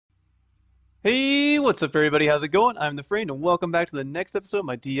Hey, what's up everybody? How's it going? I'm the Friend and welcome back to the next episode of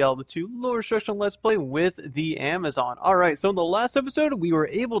my Diablo 2 Lower Instructional Let's Play with the Amazon. Alright, so in the last episode we were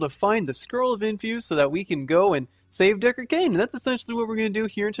able to find the Scroll of Inifuss so that we can go and save Deckard Cain. And that's essentially what we're going to do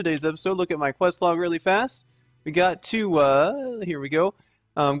here in today's episode. Look at my quest log really fast. We got to, here we go.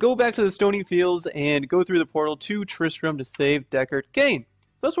 Go back to the Stony Fields and go through the portal to Tristram to save Deckard Cain.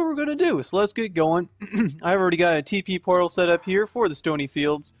 So that's what we're going to do. So let's get going. I've already got a TP portal set up here for the Stony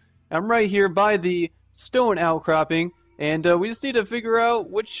Fields. I'm right here by the stone outcropping, and we just need to figure out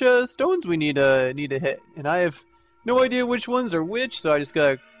which stones we need to hit. And I have no idea which ones are which, so I just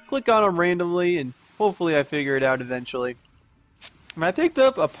gotta click on them randomly, and hopefully I figure it out eventually. And I picked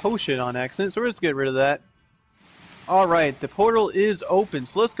up a potion on accident, so we're just get rid of that. Alright, the portal is open,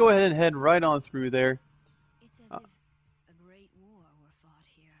 so let's go ahead and head right on through there. It's as if a great war were fought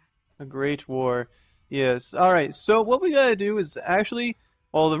here. A great war. Yes. Alright, so what we gotta do is actually...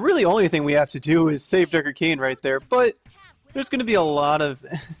 Well, the really only thing we have to do is save Deckard Cain right there, but there's going to be a lot of...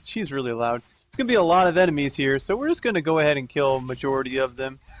 She's really loud. There's going to be a lot of enemies here, so we're just going to go ahead and kill a majority of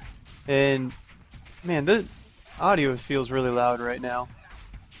them. And, man, the audio feels really loud right now.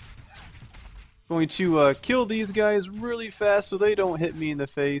 Going to kill these guys really fast so they don't hit me in the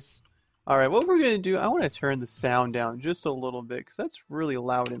face. Alright, what we're going to do, I want to turn the sound down just a little bit, because that's really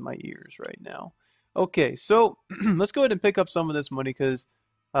loud in my ears right now. Okay, so let's go ahead and pick up some of this money, because...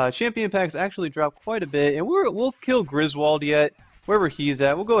 champion packs actually dropped quite a bit, and we'll kill Griswold yet, wherever he's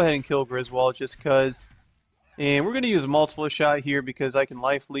at. We'll go ahead and kill Griswold just because. And we're going to use a multiple shot here because I can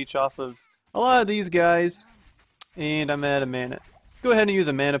life leech off of a lot of these guys. And I'm out of mana. Let's go ahead and use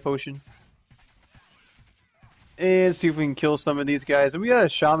a mana potion. And see if we can kill some of these guys. And we got a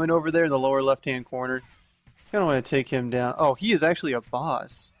shaman over there in the lower left-hand corner. Kind of want to take him down. Oh, he is actually a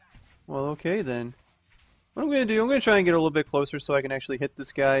boss. Well, okay then. What I'm going to do, I'm going to try and get a little bit closer so I can actually hit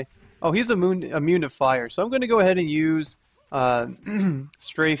this guy. Oh, he's immune to fire. So I'm going to go ahead and use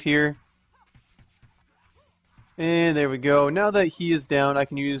Strafe here. And there we go. Now that he is down, I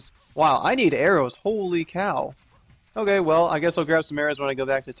can use... Wow, I need arrows. Holy cow. Okay, well, I guess I'll grab some arrows when I go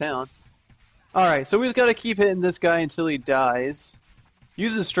back to town. Alright, so we just got to keep hitting this guy until he dies.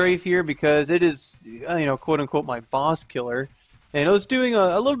 Using Strafe here because it is, you know, quote-unquote my boss killer. And it was doing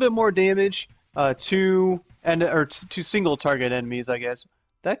a little bit more damage... to single target enemies, I guess.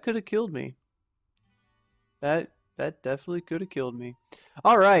 That could have killed me. That definitely could have killed me.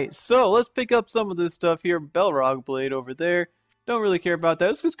 Alright, so let's pick up some of this stuff here. Belrog Blade over there. Don't really care about that.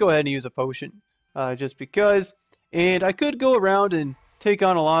 Let's just go ahead and use a potion. Just because. And I could go around and take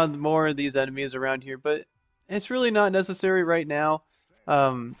on a lot more of these enemies around here, but it's really not necessary right now.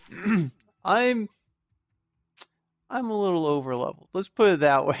 I'm a little over leveled. Let's put it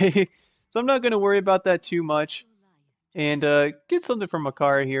that way. So I'm not going to worry about that too much. And get something from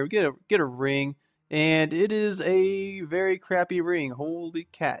Makara here. Get a ring. And it is a very crappy ring. Holy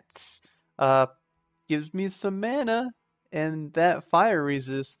cats. Gives me some mana. And that fire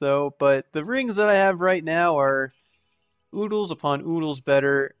resist though. But the rings that I have right now are oodles upon oodles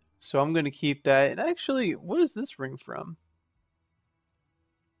better. So I'm going to keep that. And actually, what is this ring from?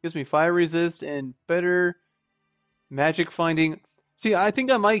 Gives me fire resist and better magic finding. See, I think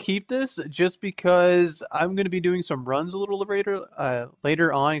I might keep this just because I'm going to be doing some runs a little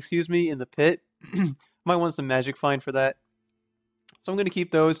later on, excuse me, in the pit. Might want some magic find for that. So I'm going to keep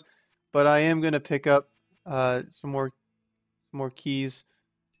those, but I am going to pick up some more keys.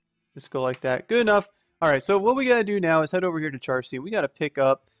 Just go like that. Good enough. All right, so what we got to do now is head over here to Charcy. We got to pick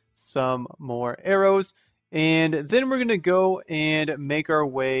up some more arrows, and then we're going to go and make our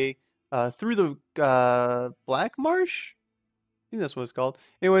way through the Black Marsh. I think that's what it's called.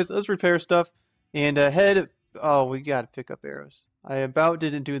 Anyways, let's repair stuff and head... Oh, we gotta pick up arrows. I about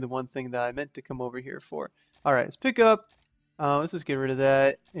didn't do the one thing that I meant to come over here for. Alright, let's pick up. Let's just get rid of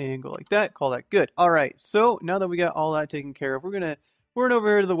that and go like that. Call that good. Alright, so now that we got all that taken care of, we're gonna run over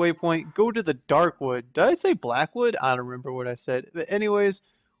here to the waypoint, go to the Darkwood. Did I say Blackwood? I don't remember what I said. But anyways,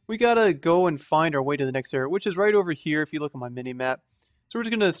 we gotta go and find our way to the next area, which is right over here if you look at my mini-map. So we're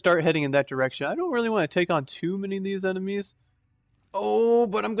just gonna start heading in that direction. I don't really want to take on too many of these enemies. Oh,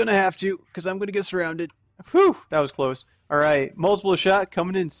 but I'm going to have to, because I'm going to get surrounded. Whew, that was close. Alright, multiple shot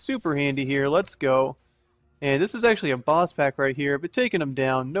coming in super handy here. Let's go. And this is actually a boss pack right here, but taking him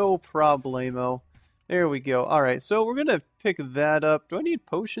down, no problemo. There we go. Alright, so we're going to pick that up. Do I need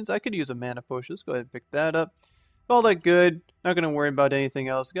potions? I could use a mana potion. Let's go ahead and pick that up. All that good. Not going to worry about anything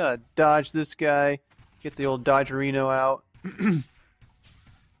else. Got to dodge this guy. Get the old Dodgerino out.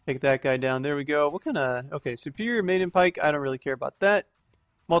 Take that guy down. There we go. What kind of... Okay, Superior Maiden Pike. I don't really care about that.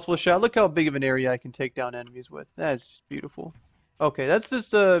 Multiple shot. Look how big of an area I can take down enemies with. That is just beautiful. Okay, that's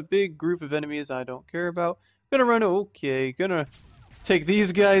just a big group of enemies I don't care about. Gonna run. Okay, gonna take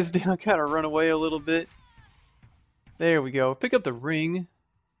these guys down. Kind of run away a little bit. There we go. Pick up the ring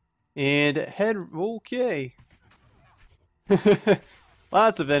and head. Okay.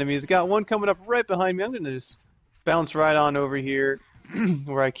 Lots of enemies. Got one coming up right behind me. I'm gonna just bounce right on over here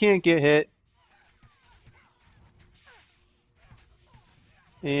where I can't get hit.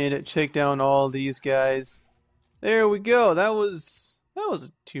 And take down all these guys. There we go. That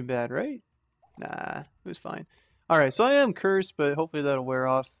wasn't too bad, right? Nah, it was fine. Alright, so I am cursed, but hopefully that'll wear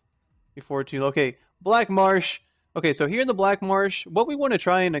off before too long. Okay, Black Marsh. Okay, so here in the Black Marsh, what we want to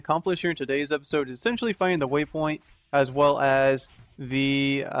try and accomplish here in today's episode is essentially finding the waypoint as well as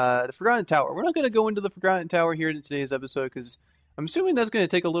the Forgotten Tower. We're not going to go into the Forgotten Tower here in today's episode because I'm assuming that's going to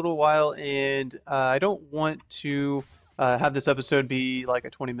take a little while, and I don't want to have this episode be like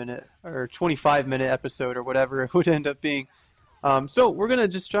a 20-minute or 25-minute episode or whatever it would end up being. So we're going to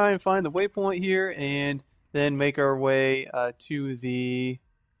just try and find the waypoint here and then make our way to the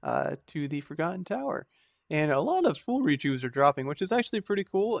Forgotten Tower. And a lot of full rejuves are dropping, which is actually pretty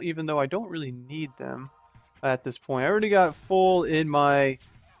cool, even though I don't really need them at this point. I already got full in my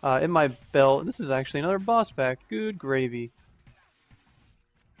belt. This is actually another boss pack. Good gravy.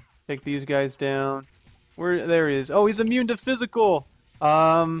 Take these guys down. There he is. Oh, he's immune to physical.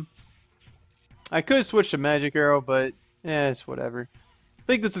 I could switch to magic arrow, but it's whatever. I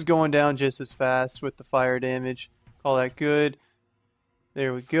think this is going down just as fast with the fire damage. Call that good.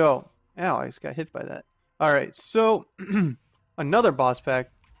 There we go. Ow, I just got hit by that. Alright, so another boss pack.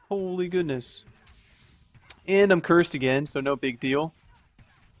 Holy goodness. And I'm cursed again, so no big deal.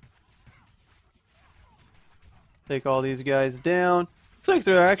 Take all these guys down. Looks like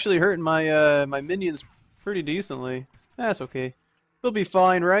they're actually hurting my my minions pretty decently. That's okay. They'll be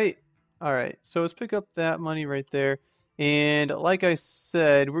fine, right? Alright, so let's pick up that money right there. And like I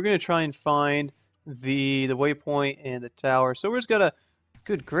said, we're going to try and find the waypoint and the tower. So we're just got to...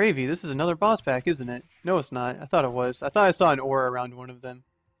 Good gravy, this is another boss pack, isn't it? No, it's not. I thought it was. I thought I saw an aura around one of them.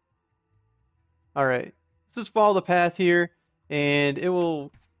 Alright, let's just follow the path here, and it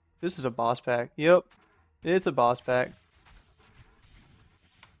will... This is a boss pack. Yep, it's a boss pack.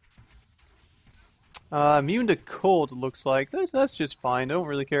 Immune to cold, looks like. That's just fine. I don't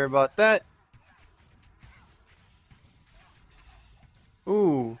really care about that.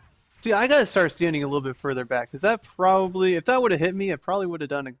 Ooh. See, I gotta start standing a little bit further back, because that probably, if that would have hit me, it probably would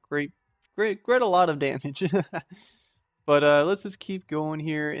have done a great a lot of damage. But let's just keep going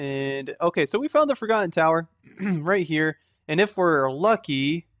here, and okay, so we found the Forgotten Tower right here, and if we're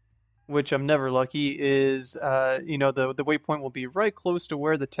lucky, which I'm never lucky, is you know, the waypoint will be right close to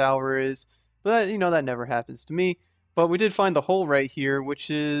where the tower is, but you know, that never happens to me. But we did find the hole right here,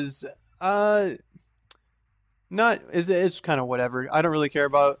 which is it's kind of whatever. I don't really care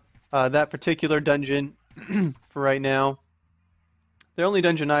about that particular dungeon for right now. The only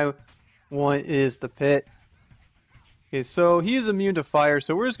dungeon I want is the pit. Okay, so he is immune to fire,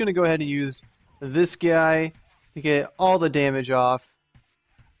 so we're just going to go ahead and use this guy to get all the damage off.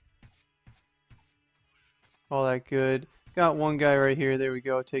 All that good. Got one guy right here. There we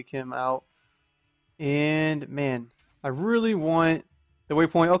go. Take him out. And, man, I really want the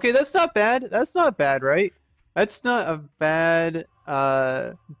waypoint. Okay, that's not bad. That's not bad, right? That's not a bad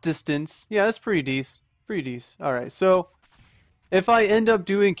distance. Yeah, that's pretty decent. Pretty decent. Alright, so if I end up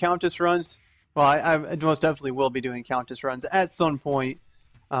doing Countess runs, well, I most definitely will be doing Countess runs at some point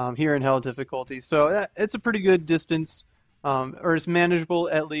here in Hell difficulty. So it's a pretty good distance, or it's manageable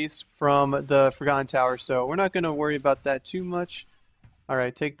at least from the Forgotten Tower. So we're not going to worry about that too much.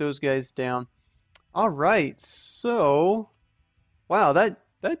 Alright, take those guys down. Alright, so wow, that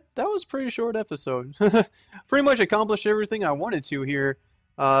was a pretty short episode. Pretty much accomplished everything I wanted to here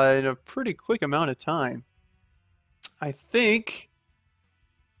in a pretty quick amount of time. I think.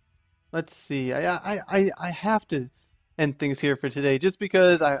 Let's see. I have to end things here for today, just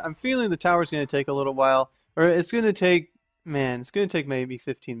because I'm feeling the tower's going to take a little while, or it's going to take, man, it's going to take maybe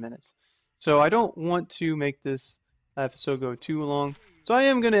 15 minutes. So I don't want to make this episode go too long. So I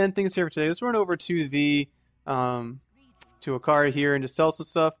am going to end things here for today. Let's run over to the to a card here and just sell some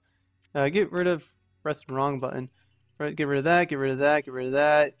stuff. Get rid of, press the wrong button. Right, get rid of that, get rid of that, get rid of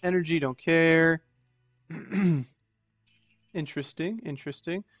that. Energy, don't care. Interesting,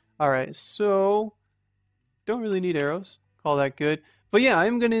 interesting. Alright, so don't really need arrows. Call that good. But yeah,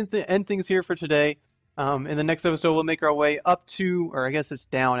 I'm going to end things here for today. In the next episode, we'll make our way up to, or I guess it's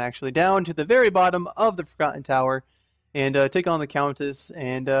down actually, down to the very bottom of the Forgotten Tower and take on the Countess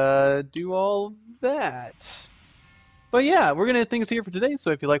and do all that. But yeah, we're going to end things here for today.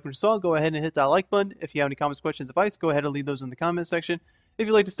 So if you like what you saw, go ahead and hit that like button. If you have any comments, questions, advice, go ahead and leave those in the comment section. If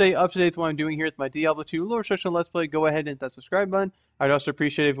you'd like to stay up to date with what I'm doing here with my Diablo 2 lore section Let's Play, go ahead and hit that subscribe button. I'd also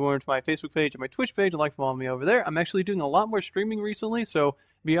appreciate it if you went to my Facebook page and my Twitch page and like following me over there. I'm actually doing a lot more streaming recently, so it'd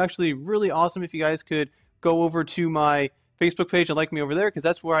be actually really awesome if you guys could go over to my Facebook page and like me over there, because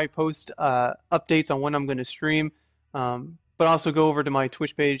that's where I post updates on when I'm going to stream. But also go over to my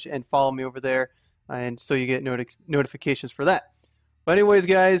Twitch page and follow me over there, and so you get notifications for that. But anyways,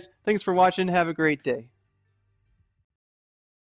 guys, thanks for watching. Have a great day.